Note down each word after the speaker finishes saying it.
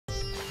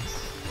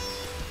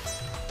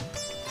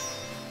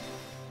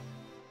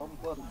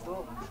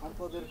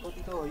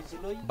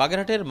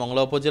বাগেরহাটের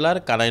মংলা উপজেলার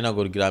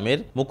কানাইনগর গ্রামের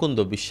মুকুন্দ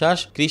বিশ্বাস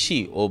কৃষি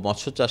ও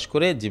মৎস্য চাষ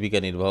করে জীবিকা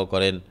নির্বাহ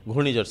করেন।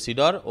 ঘূর্ণিঝড়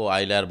সিডর ও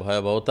আইলার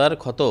ভয়াবহতার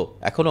ক্ষত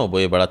এখনও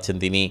বয়ে বেড়াচ্ছেন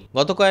তিনি।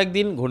 গত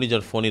কয়েকদিন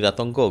ঘূর্ণিঝড় ফনির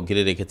আতঙ্ক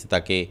ঘিরে রেখেছে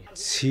তাকে।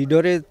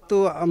 সিডরে তো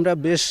আমরা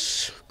বেশ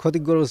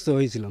ক্ষতিগ্রস্ত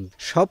হয়েছিলাম,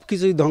 সব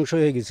কিছুই ধ্বংস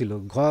হয়ে গেছিল,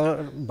 ঘর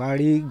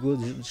বাড়ি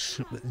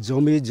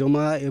জমি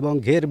জমা এবং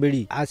ঘের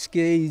বেড়ি। আজকে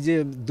এই যে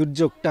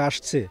দুর্যোগটা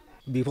আসছে,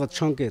 বিপদ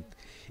সংকেত,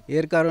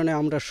 এর কারণে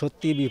আমরা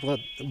সত্যি বিপদ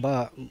বা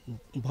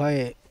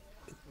ভয়ে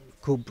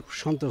খুব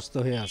সন্ত্রস্ত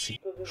হয়ে আছি।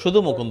 শুধু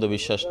মুকুন্দ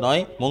বিশ্বাস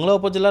নয়, মংলা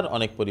উপজেলার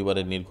অনেক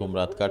পরিবারের নির্ঘুম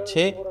রাত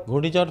কাটছে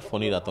ঘূর্ণিঝড়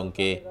ফনির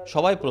আতঙ্কে।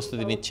 সবাই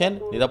প্রস্তুতি নিচ্ছেন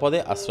নিরাপদে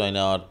আশ্রয়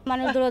নেওয়ার।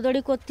 মানুষ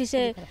দৌড়াদৌড়ি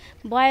করতেছে,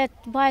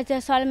 ভয়তে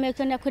সল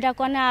মেখে খুঁড়া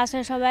কনে আসে,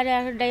 সবাই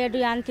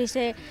ডুই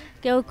আনতেছে,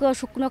 কেউ কেউ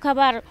শুকনো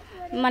খাবার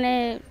মানে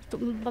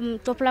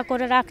টোপলা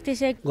করে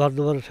রাখতেছে। ঘর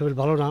দুয়ার শরীর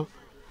ভালো না,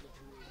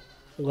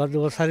 ঘর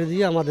দুয়ার সারিয়ে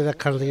দিয়ে আমাদের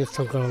একখান থেকে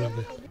স্থান করা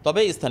লাগবে।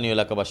 তবে স্থানীয়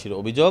এলাকাবাসীর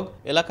অভিযোগ,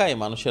 এলাকায়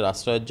মানুষের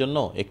আশ্রয়ের জন্য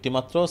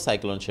একটিমাত্র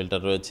সাইক্লোন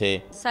শেল্টার রয়েছে।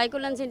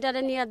 সাইক্লোন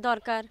শেল্টারে নেওয়ার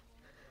দরকার,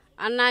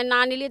 আর না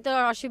নিলে তো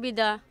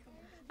অসুবিধা,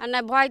 আর না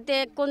ভয়তে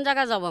কোন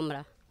জায়গা যাব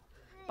আমরা।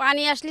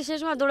 পানি আসলে সে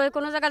সময় দৌড়ে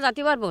কোনো জায়গা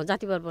যেতে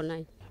পারবো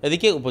নাই।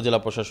 এদিকে উপজেলা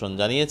প্রশাসন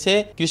জানিয়েছে,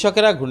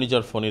 কৃষকেরা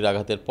ঘূর্ণিঝড় ফনির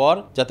আঘাতের পর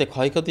যাতে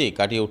ক্ষয়ক্ষতি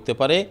কাটিয়ে উঠতে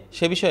পারে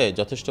সে বিষয়ে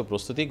যথেষ্ট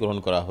প্রস্তুতি গ্রহণ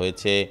করা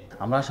হয়েছে।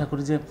 আমরা আশা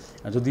করি যে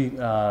যদি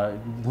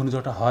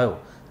ঘূর্ণিঝড়টা হয়ও,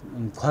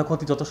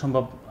 ক্ষয়ক্ষতি যত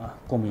সম্ভব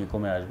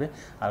কমে আসবে।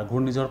 আর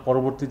ঘূর্ণিঝড়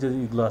পরবর্তী যে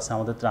এগুলো আছে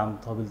আমাদের ত্রাণ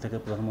তহবিল থেকে,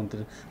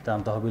 প্রধানমন্ত্রীর ত্রাণ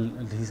তহবিল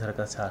ডিসি স্যারের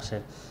কাছে আসে,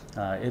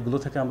 এগুলো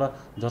থেকে আমরা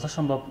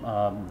যথাসম্ভব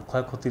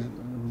ক্ষয়ক্ষতির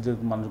যে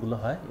মানুষগুলো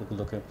হয়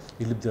এগুলোকে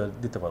রিলিফ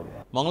দিতে পারবো।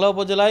 মংলা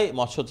উপজেলায়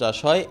মৎস্য চাষ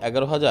হয়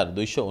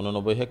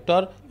 11,289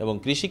 হেক্টর এবং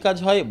কৃষিকাজ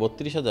হয়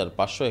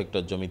 32,500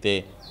 হেক্টর জমিতে।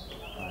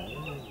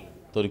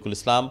 তরিকুল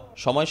ইসলাম,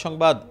 সময়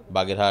সংবাদ,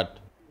 বাগেরহাট।